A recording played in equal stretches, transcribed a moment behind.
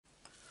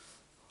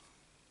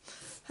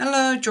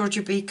Hello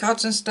Georgie B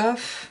Cards and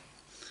Stuff,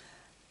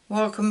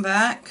 welcome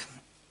back.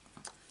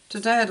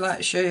 Today I'd like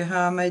to show you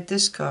how I made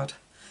this card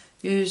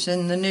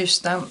using the new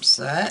stamp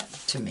set,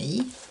 to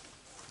me,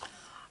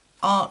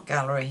 Art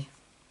Gallery.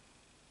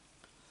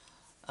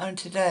 And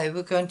today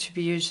we're going to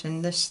be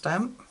using this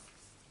stamp,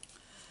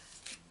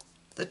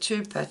 the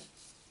two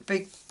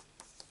big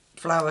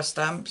flower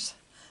stamps,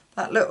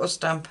 that little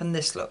stamp and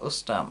this little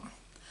stamp,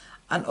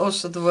 and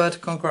also the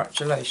word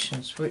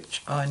congratulations,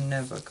 which I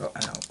never got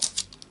out.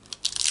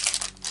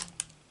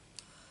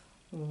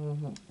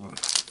 Trying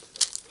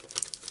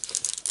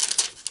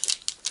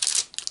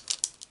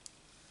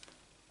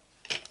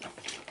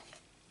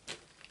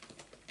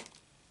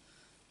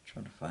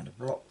to find a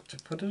block to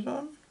put it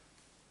on.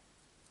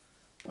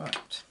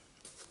 Right.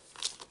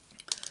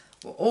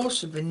 We'll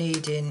also be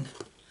needing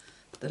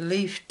the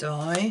leaf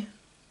die,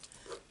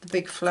 the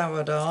big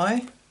flower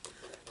die,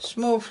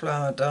 small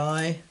flower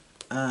die,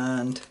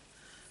 and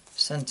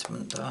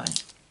sentiment die.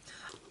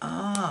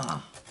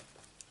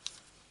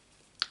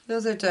 The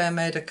other day I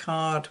made a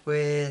card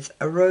with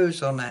a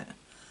rose on it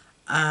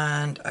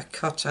and I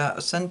cut out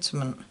a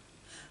sentiment,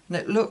 and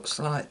it looks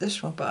like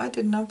this one, but I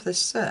didn't have this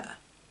set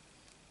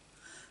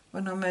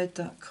when I made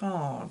that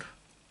card.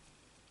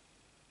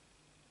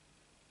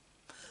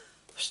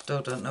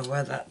 Still don't know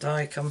where that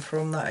die come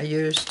from that I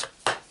used.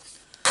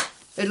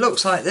 It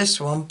looks like this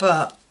one,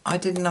 but I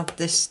didn't have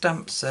this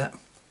stamp set,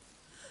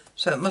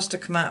 so it must have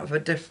come out of a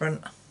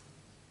different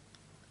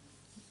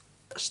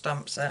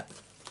stamp set.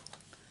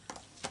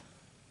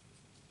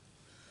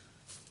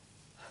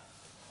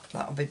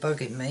 That'll be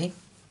bugging me.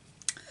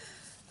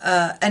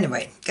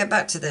 Anyway, get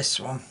back to this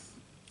one.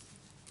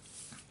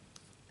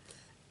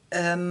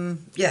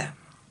 Yeah.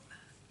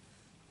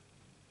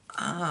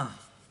 I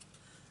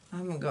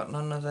haven't got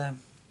none of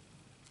them.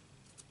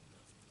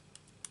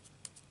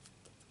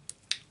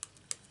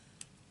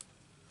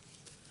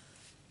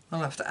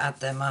 I'll have to add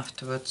them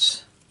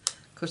afterwards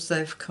because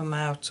they've come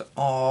out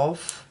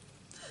of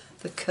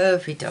the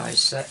curvy die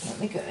set. Let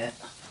me get it.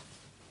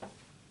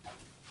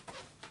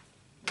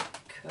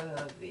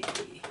 Curvy.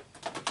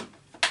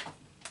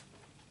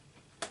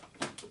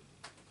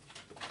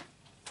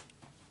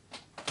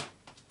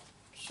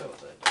 So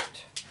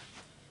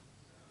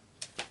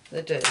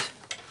they did.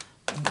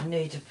 I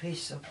need a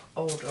piece of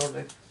old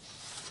olive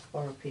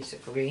or a piece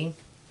of green.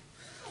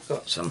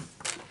 Got some.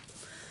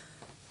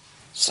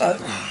 So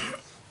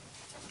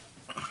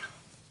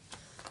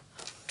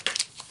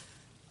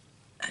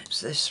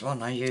it's this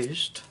one I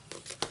used.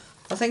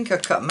 I think I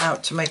cut them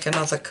out to make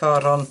another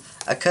card on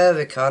a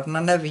curvy card, and I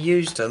never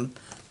used them,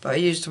 but I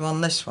used them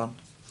on this one.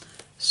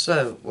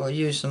 So we'll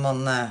use them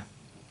on there.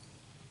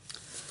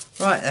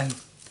 Right then,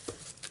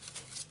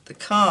 the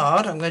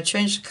card, I'm going to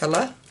change the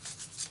colour,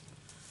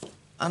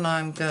 and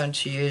I'm going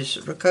to use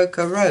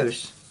Rococo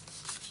Rose.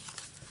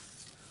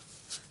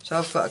 So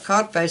I've got a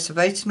card base of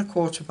 8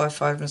 1/4 by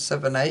 5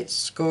 7/8,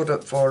 scored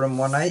at 4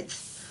 1/8,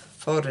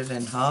 folded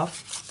in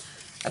half.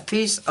 A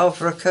piece of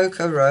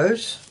Rococo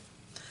Rose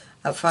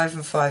at 5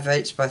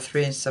 5/8 by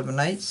 3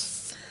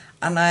 7/8,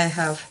 and I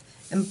have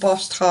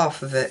embossed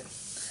half of it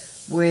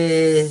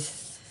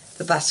with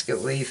the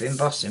basket weave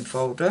embossing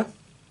folder.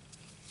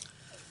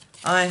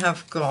 I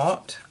have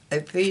got a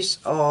piece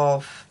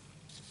of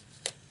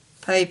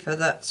paper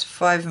that's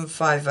 5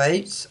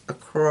 5/8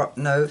 across,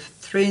 no,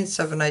 3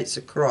 7/8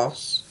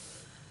 across,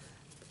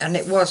 and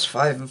it was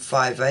 5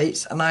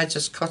 5/8, and I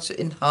just cut it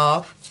in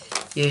half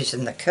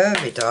using the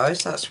curvy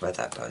dies. That's where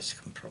that dies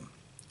come from.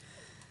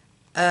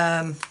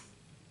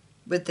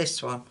 With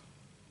this one.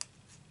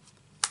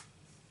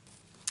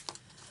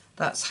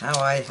 That's how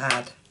I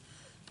had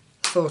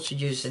thought of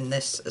using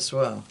this as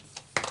well.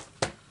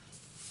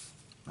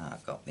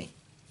 That got me.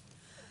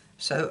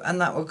 So,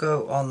 and that will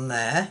go on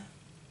there.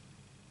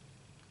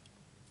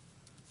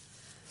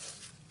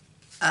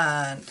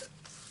 And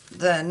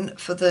then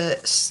for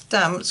the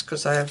stamps,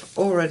 because I have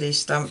already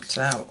stamped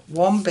out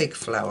one big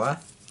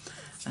flower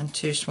and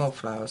 2 small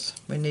flowers,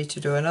 we need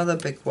to do another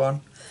big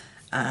one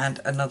and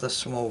another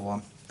small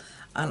one.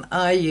 And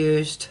I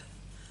used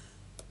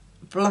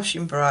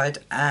Blushing Bride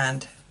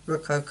and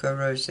Rococo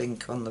Rose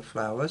ink on the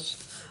flowers,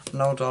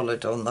 and Old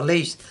Olive on the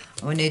leaves,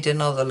 and we need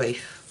another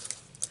leaf.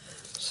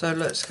 So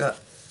let's get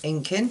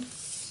ink in.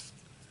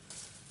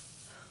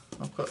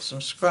 I've got some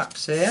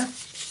scraps here.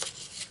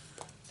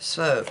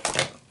 So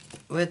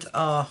with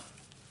our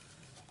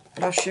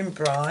Blushing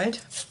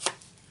Bride,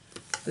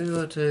 we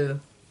will do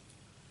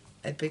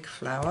a big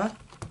flower.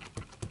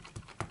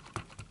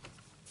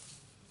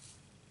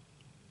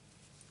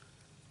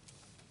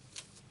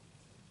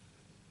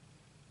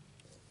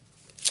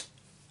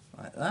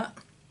 Like that,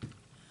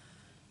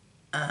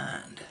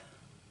 and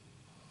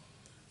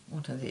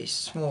one of these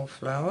small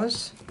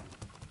flowers,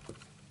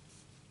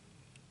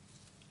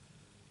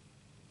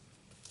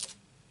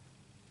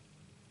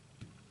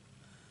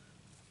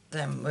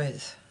 then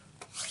with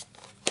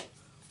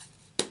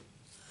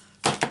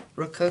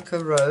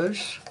Rococo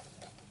Rose,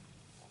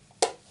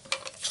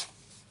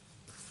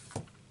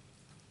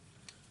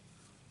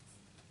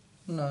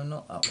 no,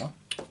 not that one,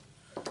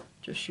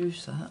 just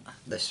use that,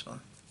 this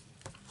one.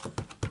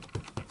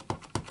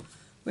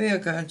 We are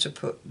going to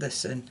put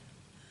this in,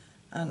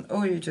 and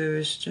all you do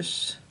is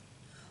just,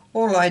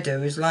 all I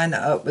do is line it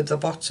up with the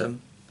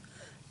bottom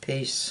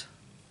piece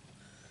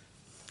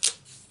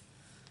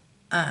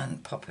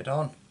and pop it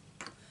on.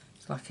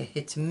 It's like a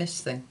hit and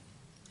miss thing.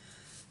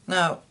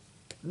 Now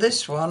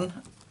this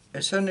one,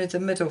 it's only the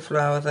middle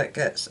flower that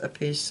gets a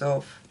piece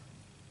of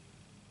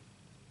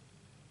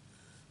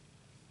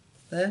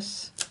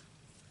this,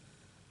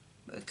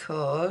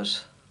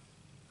 because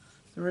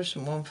there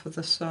isn't one for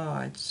the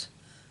sides,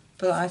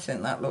 but I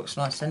think that looks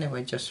nice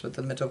anyway, just with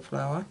the middle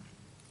flower.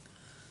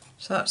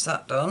 So that's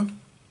that done.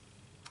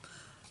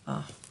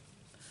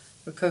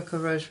 For Cocoa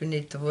Rose we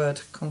need the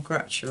word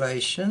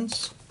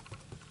congratulations.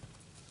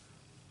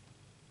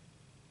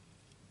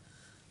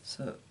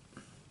 So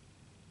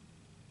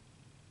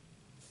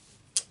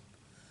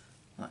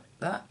like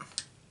that.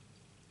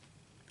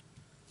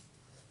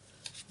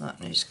 That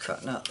needs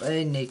cutting out,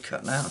 they need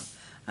cutting out.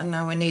 And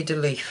now we need a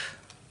leaf.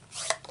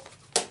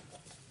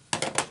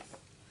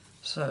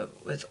 So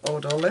with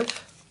Old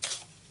Olive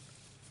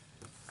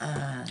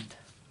and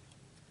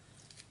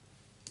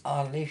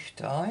our leaf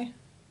die,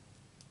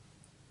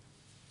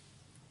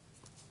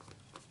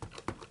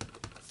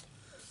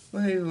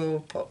 we will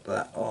pop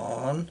that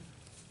on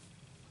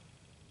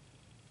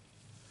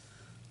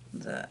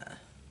there,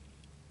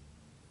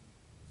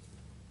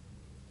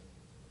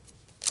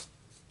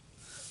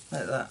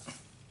 like that.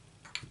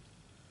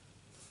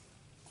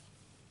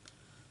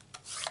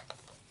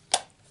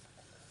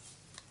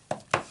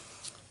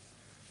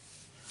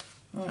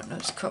 Right,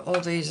 let's cut all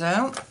these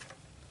out.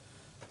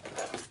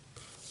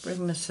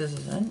 Bring my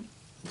scissors in.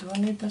 Do I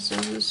need my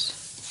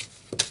scissors?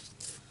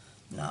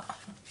 No,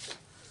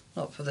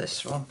 not for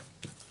this one.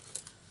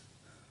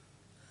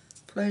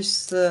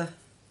 Place the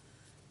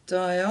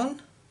die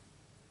on.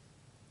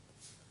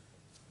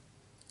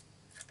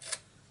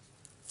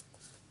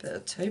 Bit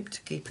of tape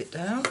to keep it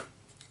down.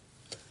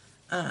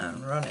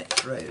 And run it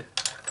through.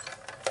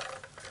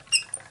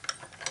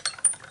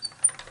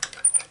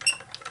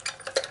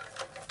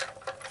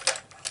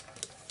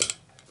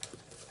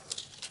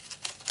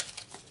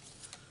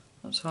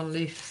 That's our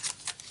leaf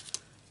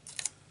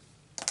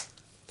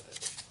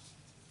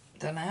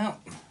done out.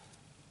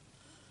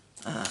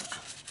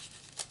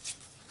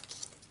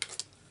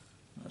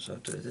 As I'll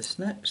do this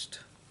next.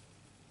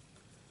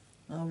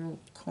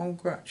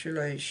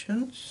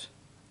 Congratulations.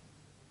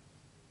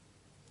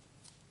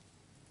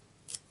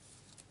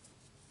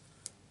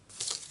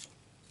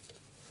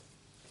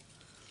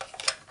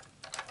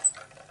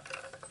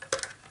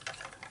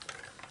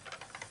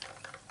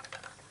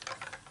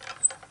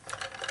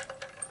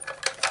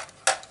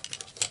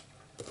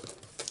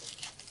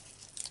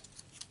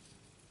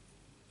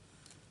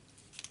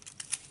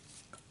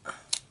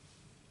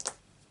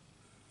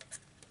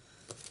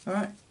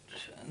 Alright,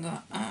 send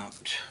that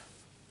out.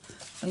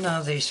 And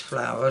now these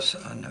flowers,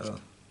 I know.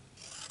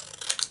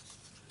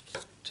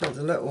 Do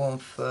the little one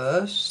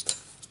first.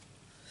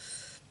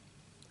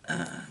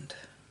 And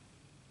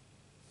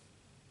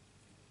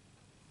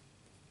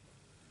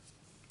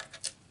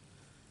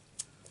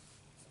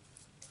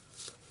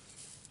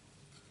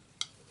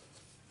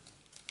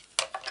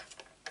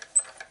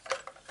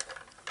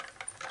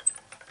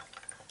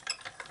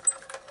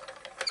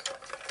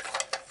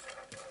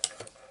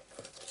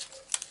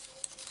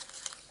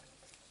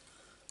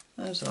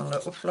there's our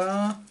little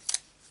flower,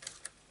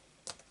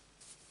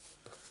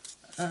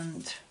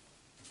 and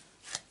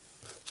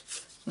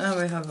now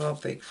we have our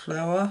big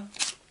flower.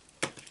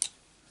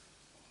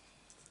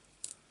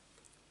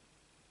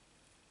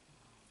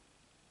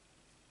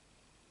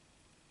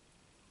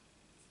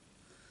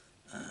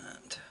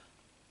 And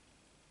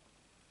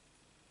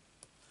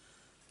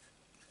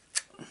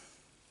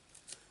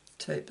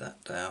tape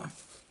that down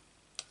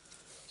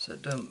so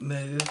it don't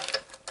move.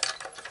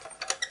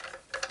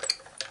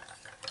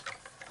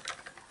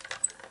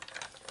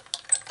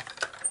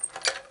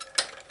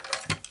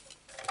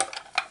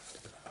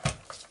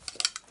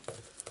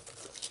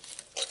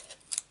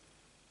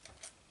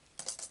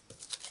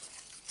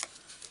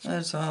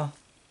 There's our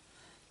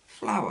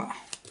flower.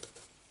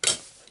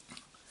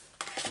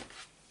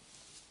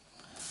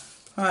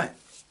 Right,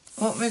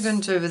 what we're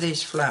going to do with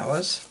these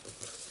flowers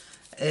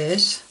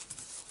is,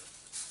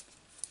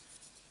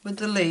 with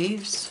the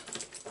leaves,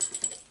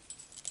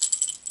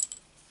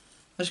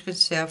 as you can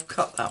see I've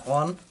cut that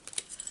one.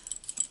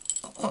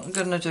 What I'm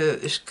going to do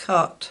is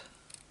cut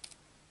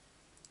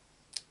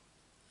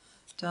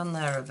down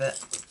there a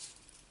bit,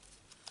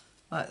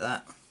 like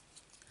that.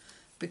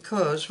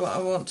 Because what I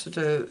want to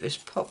do is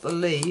pop the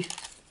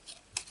leaf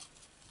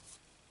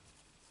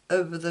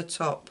over the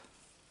top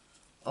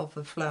of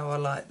the flower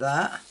like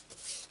that,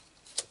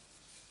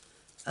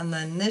 and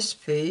then this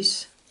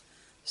piece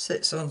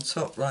sits on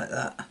top like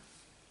that.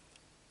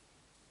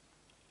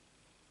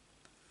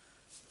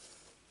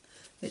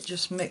 It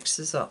just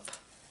mixes up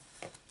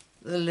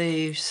the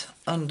leaves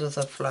under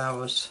the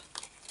flowers.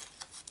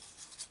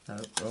 No,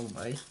 wrong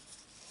way.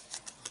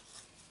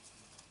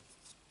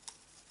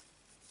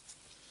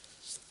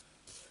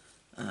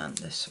 and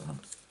this one.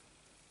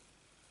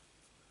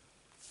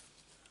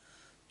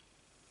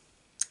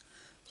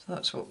 So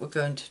that's what we're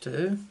going to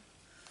do.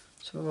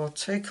 So we'll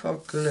take our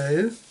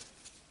glue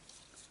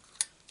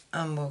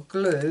and we'll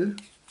glue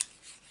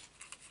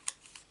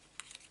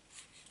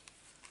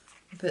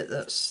the bit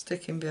that's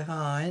sticking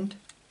behind.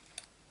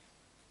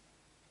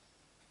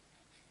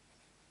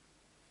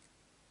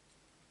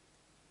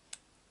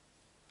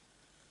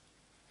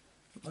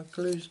 My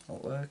glue's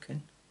not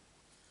working.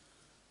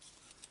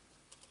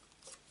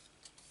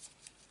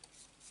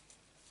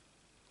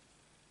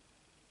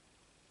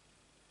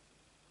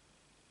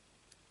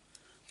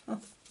 Oh,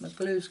 my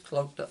glue's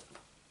clogged up.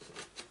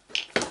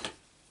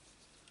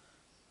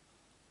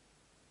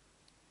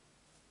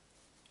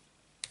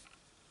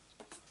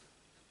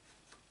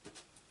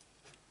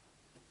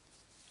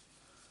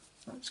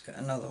 Let's get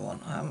another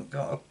one. I haven't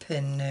got a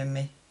pin near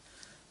me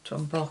to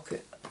unblock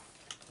it.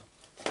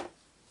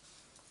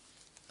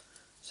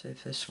 See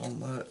if this one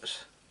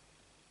works.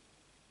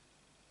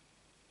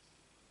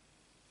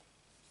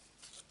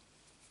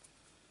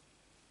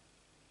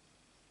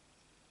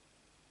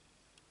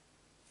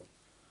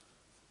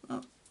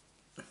 Oh,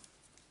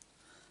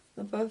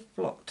 they're both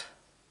blocked.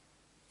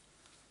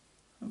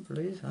 I can't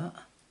believe that.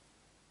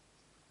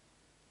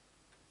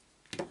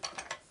 I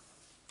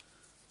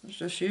was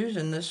just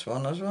using this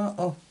one as well.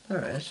 Oh,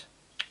 there it is.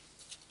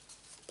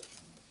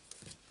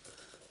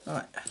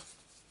 Right.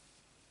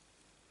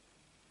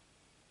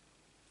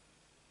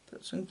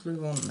 Put some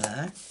glue on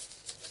there.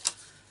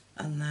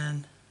 And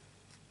then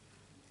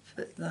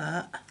fit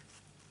that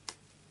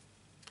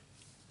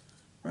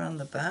around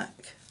the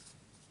back.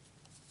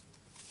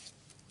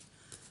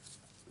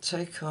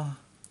 Take our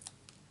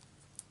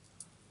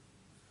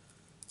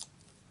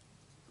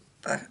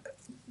back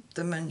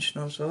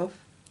dimensionals off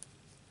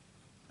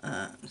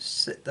and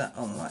sit that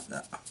on like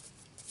that.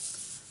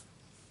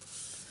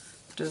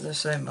 Do the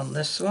same on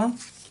this one.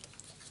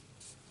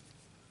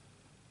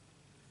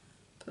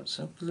 Put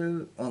some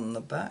glue on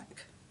the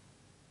back.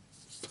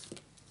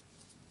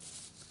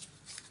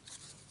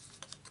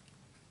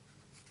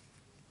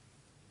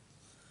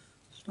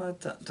 Slide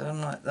that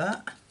down like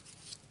that.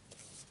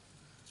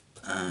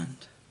 And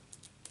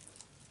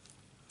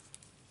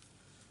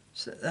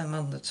sit them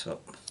on the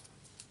top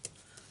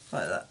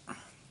like that.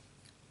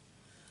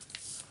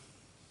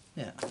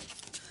 Yeah.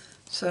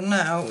 So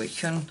now we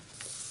can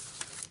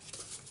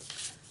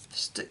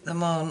stick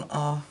them on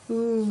our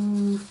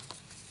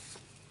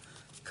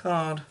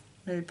card.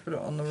 Maybe put it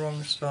on the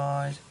wrong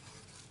side.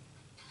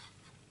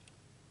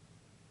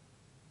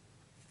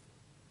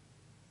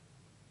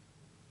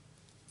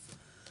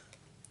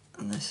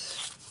 And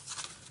this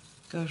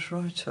goes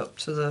right up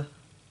to the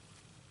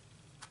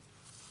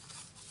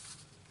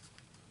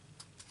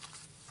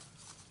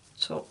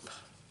top,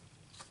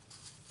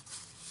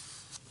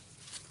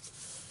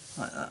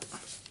 like that.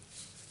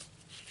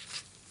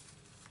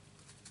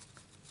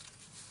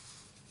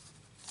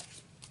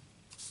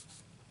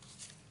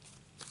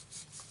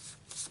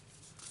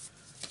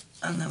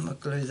 And then we'll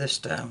glue this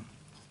down.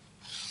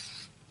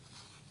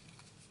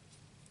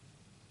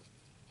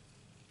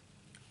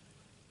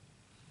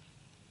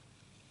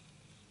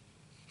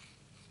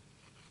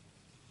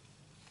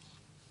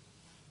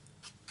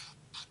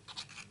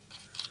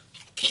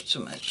 Put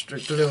some extra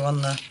glue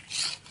on the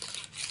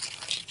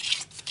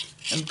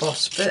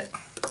embossed bit.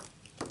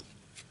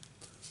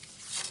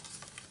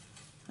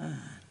 And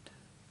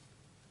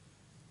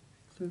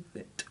glue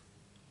it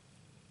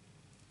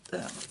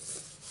down.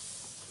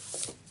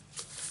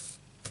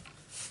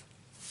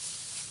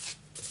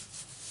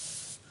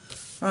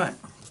 Right,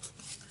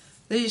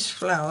 these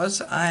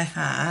flowers I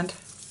had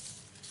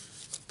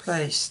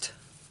placed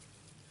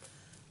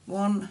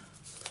one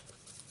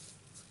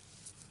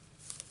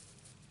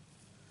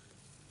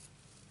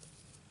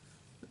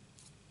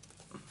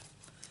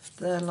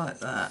there like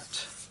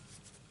that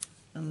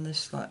and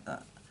this like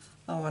that.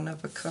 Oh, I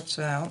never cut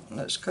out.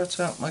 Let's cut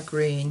out my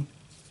green.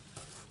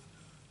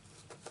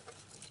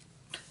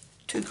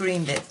 2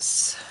 green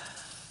bits.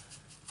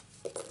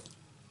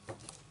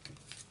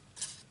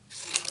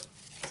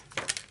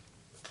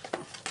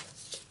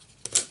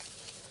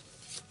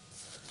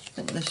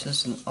 I think this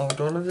isn't old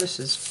olive, this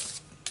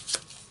is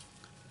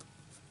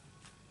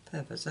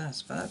Pepper's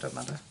ass, but that don't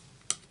matter.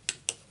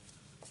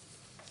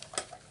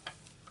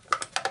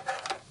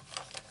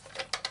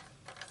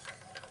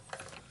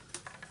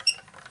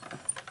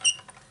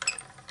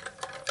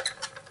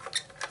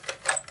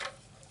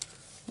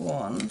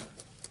 One,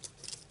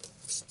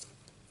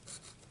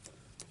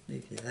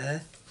 leave you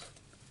there.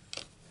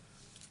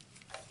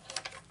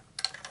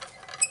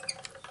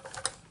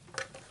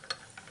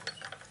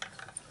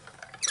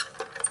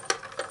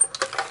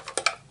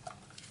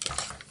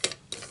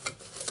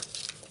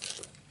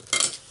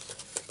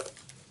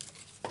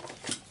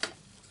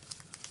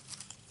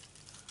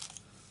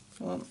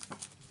 One,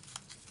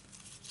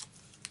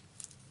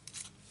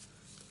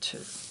 2,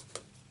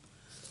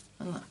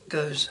 and that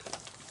goes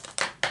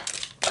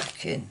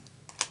back in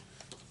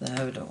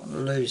there. We don't want to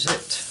lose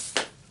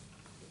it.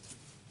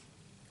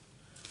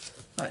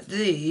 Right,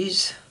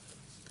 these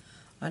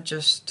I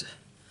just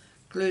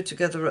glue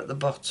together at the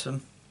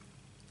bottom.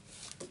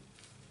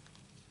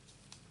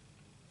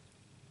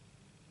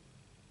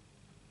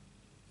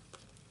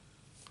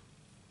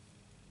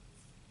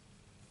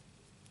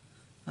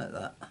 Like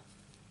that.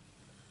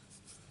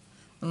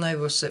 And they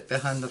will sit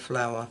behind the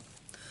flower.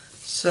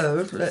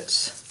 So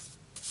let's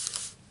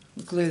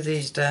glue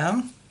these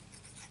down.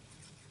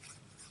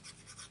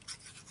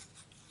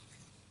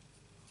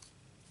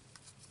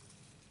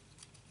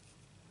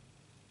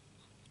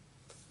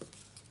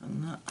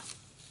 And that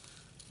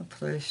are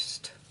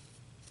placed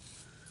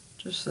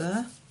just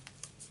there.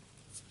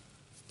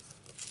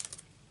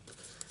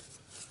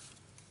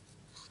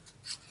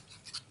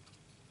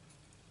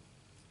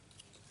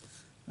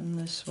 And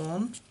this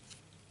one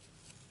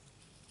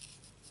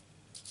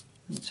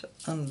into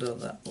under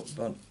that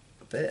one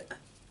a bit.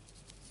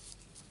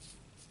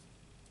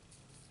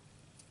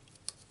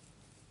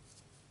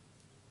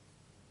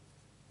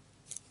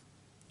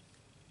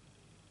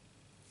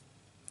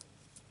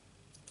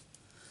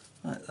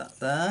 Like that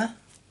there.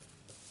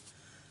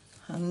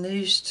 And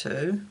these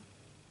two,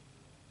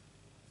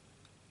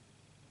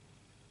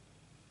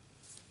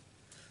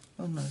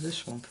 oh no,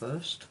 this one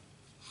first.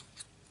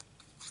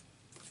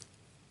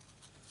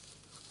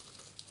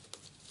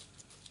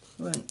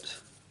 Went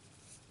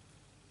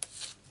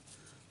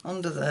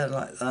under there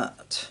like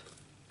that.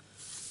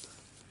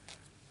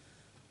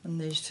 And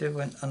these two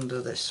went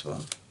under this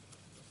one.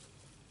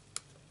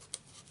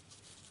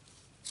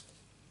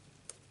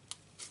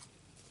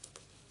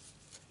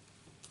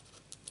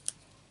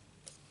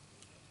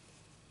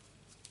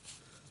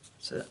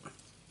 That's it.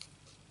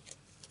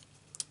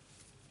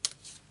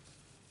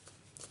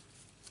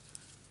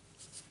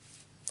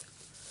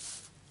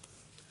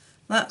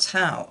 That's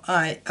how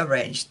I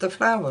arranged the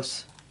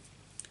flowers.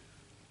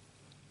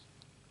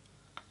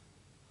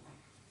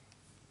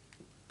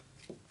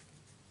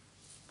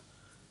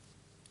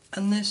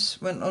 And this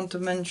went on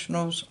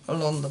dimensionals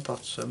along the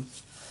bottom.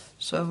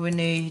 So we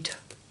need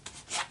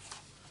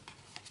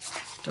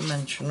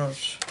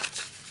dimensionals,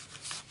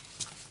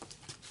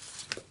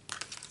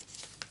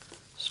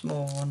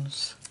 small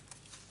ones.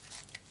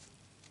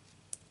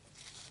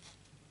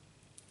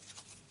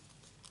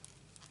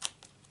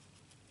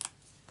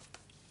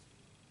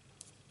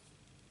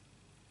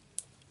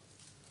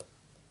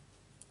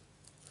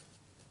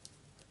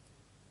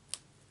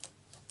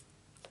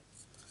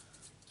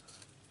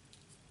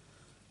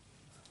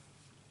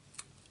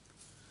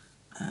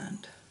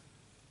 And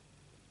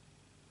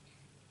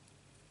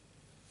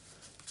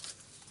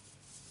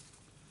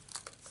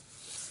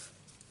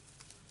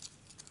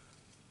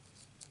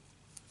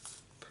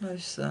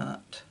place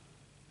that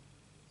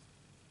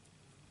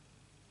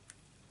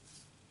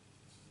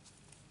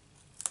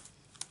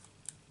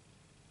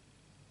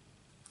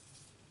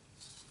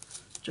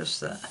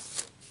just there.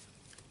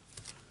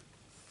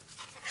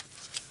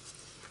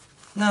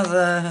 Now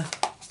the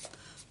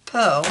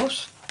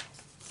pearls,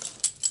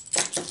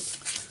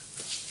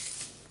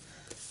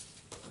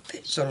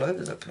 bits all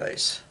over the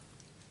place.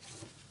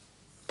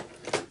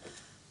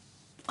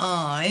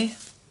 I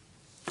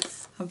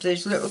have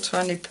these little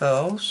tiny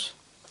pearls.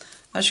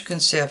 As you can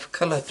see, I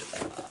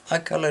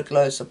coloured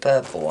loads of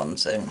purple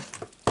ones in.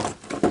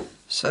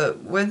 So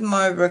with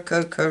my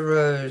Rococo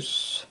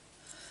Rose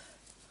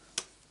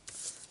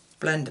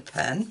blender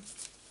pen,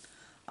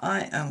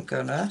 I am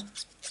gonna,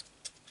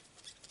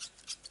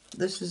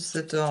 this is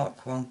the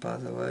dark one by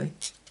the way,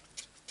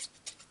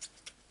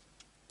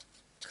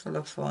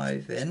 colour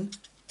 5 in.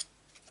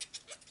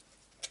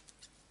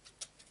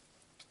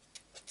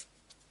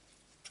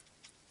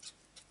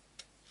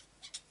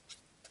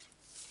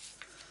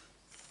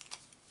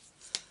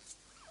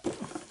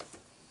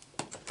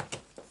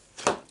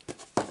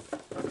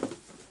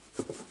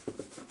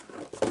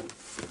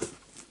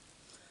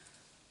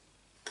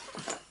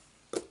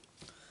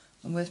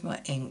 And with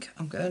my ink,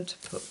 I'm going to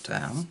put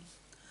down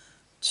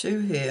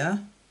 2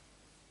 here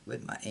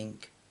with my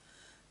ink,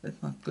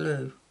 with my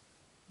glue.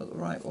 Got the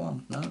right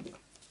one? No.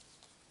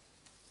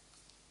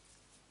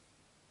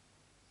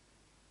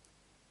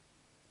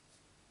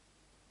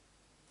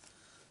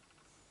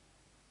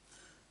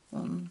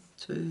 One,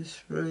 2,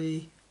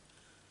 3,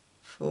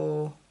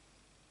 4,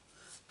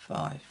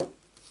 5.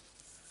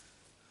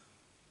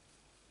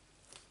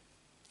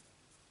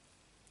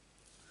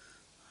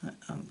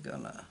 I'm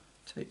gonna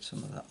take some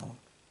of that off.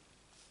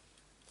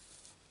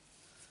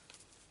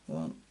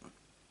 1,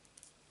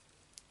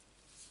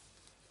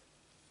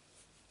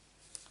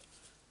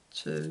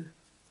 2,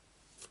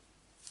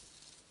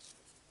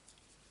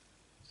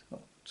 got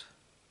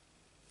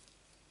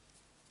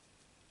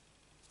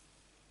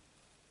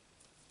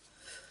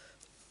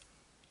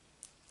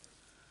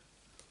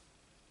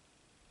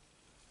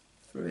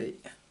 3,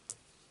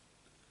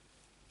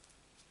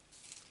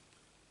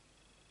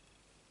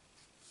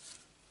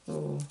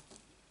 4,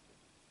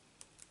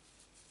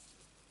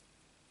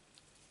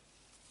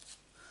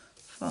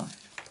 5.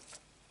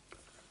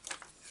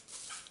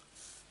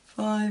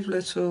 5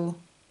 little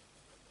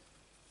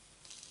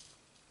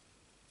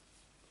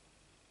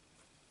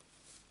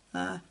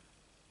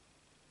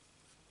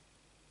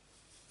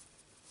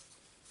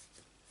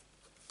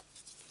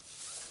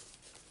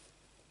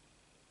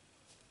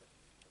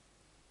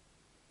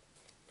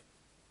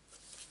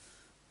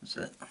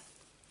That's it.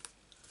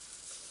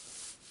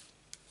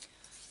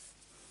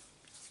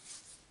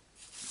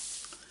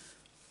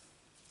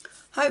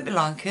 Hope you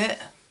like it.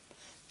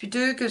 If you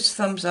do, give us a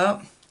thumbs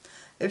up.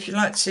 If you'd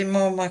like to see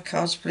more of my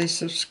cards, please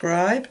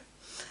subscribe.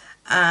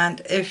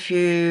 And if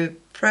you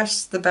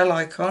press the bell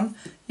icon,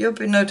 you'll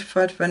be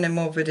notified of any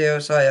more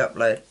videos I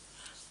upload,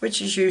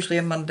 which is usually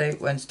a Monday,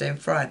 Wednesday and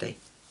Friday.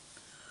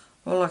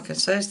 All I can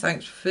say is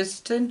thanks for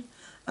visiting,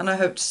 and I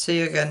hope to see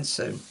you again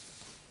soon.